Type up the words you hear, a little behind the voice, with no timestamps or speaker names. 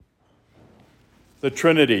the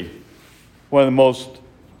Trinity, one of the most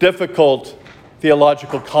difficult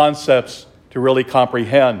theological concepts to really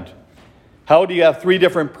comprehend. How do you have three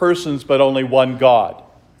different persons but only one God?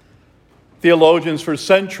 Theologians for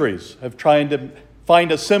centuries have tried to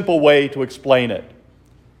find a simple way to explain it.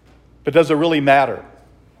 But does it really matter?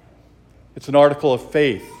 It's an article of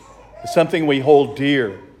faith. It's something we hold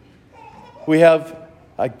dear. We have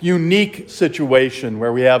a unique situation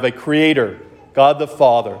where we have a creator, God the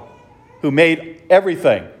Father, who made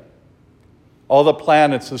everything. All the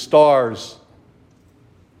planets, the stars,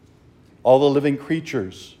 all the living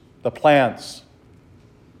creatures, the plants.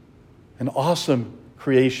 An awesome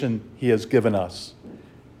creation he has given us.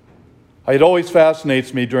 It always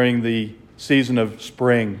fascinates me during the season of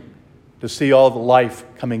spring to see all the life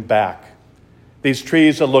coming back. These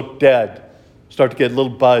trees that look dead start to get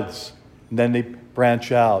little buds, and then they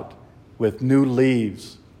branch out with new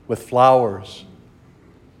leaves, with flowers.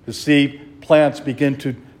 To see plants begin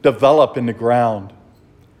to develop in the ground.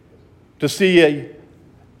 To see a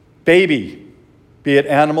baby, be it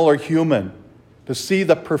animal or human, to see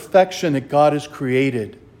the perfection that God has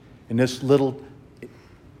created in this little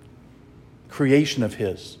creation of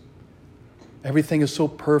his. Everything is so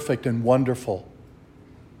perfect and wonderful.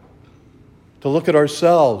 To look at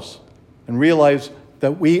ourselves and realize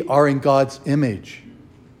that we are in God's image.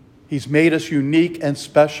 He's made us unique and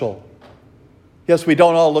special. Yes, we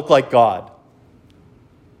don't all look like God.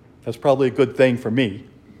 That's probably a good thing for me.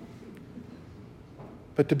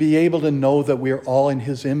 But to be able to know that we are all in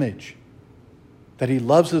his image, that he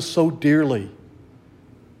loves us so dearly.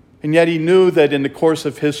 And yet he knew that in the course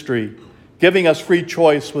of history, giving us free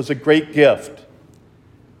choice was a great gift.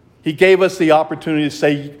 He gave us the opportunity to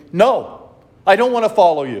say, no, I don't want to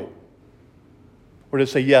follow you. Or to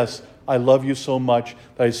say, yes, I love you so much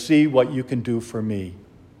that I see what you can do for me.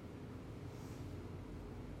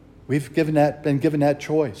 We've been given that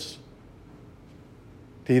choice.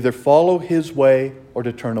 To either follow his way or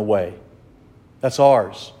to turn away. That's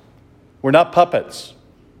ours. We're not puppets.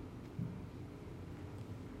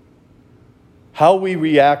 How we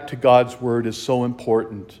react to God's word is so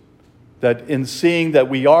important. That in seeing that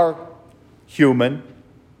we are human,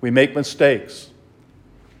 we make mistakes.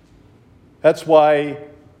 That's why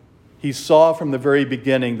he saw from the very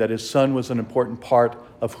beginning that his son was an important part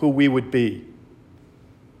of who we would be.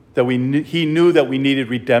 That he knew that we needed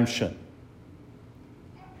redemption.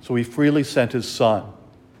 So he freely sent his son.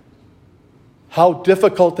 How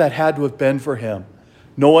difficult that had to have been for him,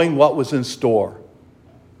 knowing what was in store.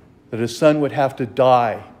 That his son would have to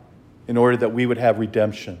die in order that we would have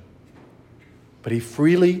redemption. But he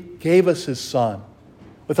freely gave us his son,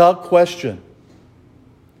 without question.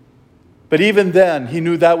 But even then, he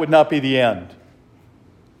knew that would not be the end.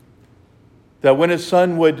 That when his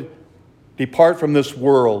son would depart from this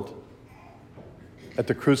world at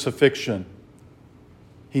the crucifixion,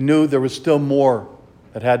 he knew there was still more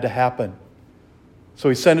that had to happen. So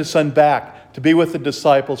he sent his son back to be with the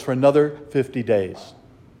disciples for another 50 days.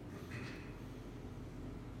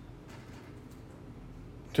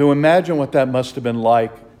 To imagine what that must have been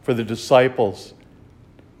like for the disciples.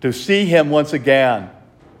 To see him once again.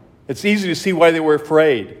 It's easy to see why they were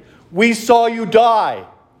afraid. We saw you die.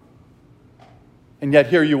 And yet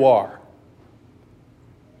here you are.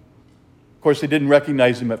 Of course, they didn't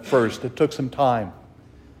recognize him at first. It took some time.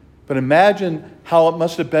 But imagine how it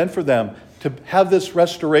must have been for them to have this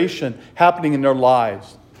restoration happening in their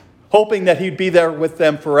lives, hoping that he'd be there with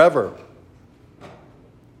them forever.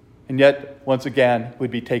 And yet, once again, would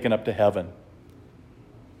be taken up to heaven.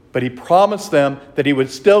 But he promised them that he would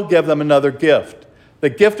still give them another gift, the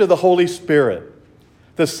gift of the Holy Spirit,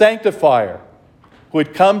 the sanctifier, who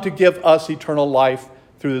would come to give us eternal life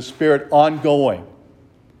through the Spirit ongoing.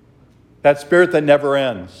 That Spirit that never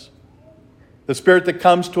ends. The Spirit that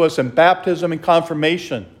comes to us in baptism and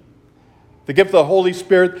confirmation. The gift of the Holy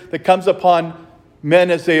Spirit that comes upon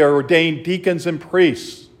men as they are ordained deacons and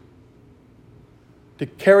priests to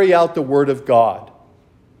carry out the Word of God.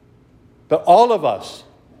 But all of us,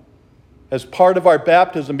 as part of our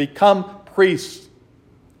baptism, become priests,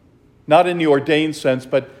 not in the ordained sense,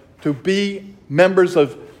 but to be members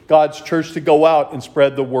of God's church, to go out and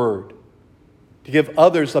spread the Word, to give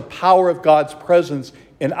others the power of God's presence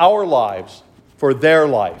in our lives for their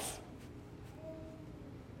life.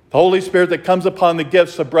 The Holy Spirit that comes upon the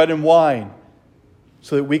gifts of bread and wine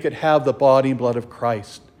so that we could have the body and blood of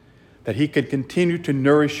Christ, that he could continue to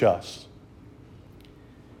nourish us.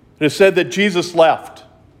 It is said that Jesus left,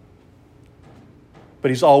 but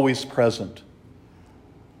he's always present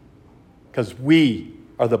because we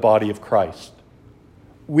are the body of Christ.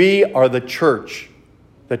 We are the church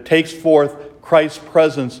that takes forth Christ's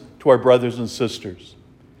presence to our brothers and sisters.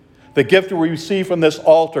 The gift we receive from this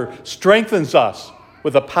altar strengthens us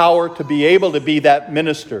with the power to be able to be that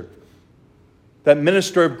minister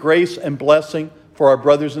of grace and blessing for our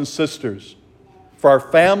brothers and sisters, for our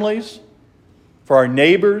families, for our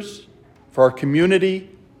neighbors, for our community,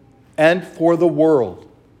 and for the world.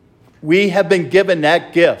 We have been given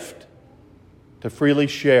that gift to freely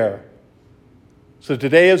share. So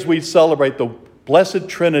today, as we celebrate the Blessed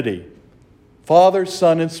Trinity, Father,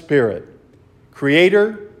 Son, and Spirit,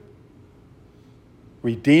 Creator,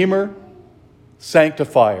 Redeemer,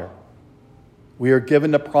 Sanctifier, we are given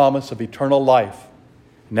the promise of eternal life,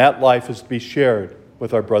 and that life is to be shared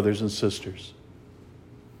with our brothers and sisters.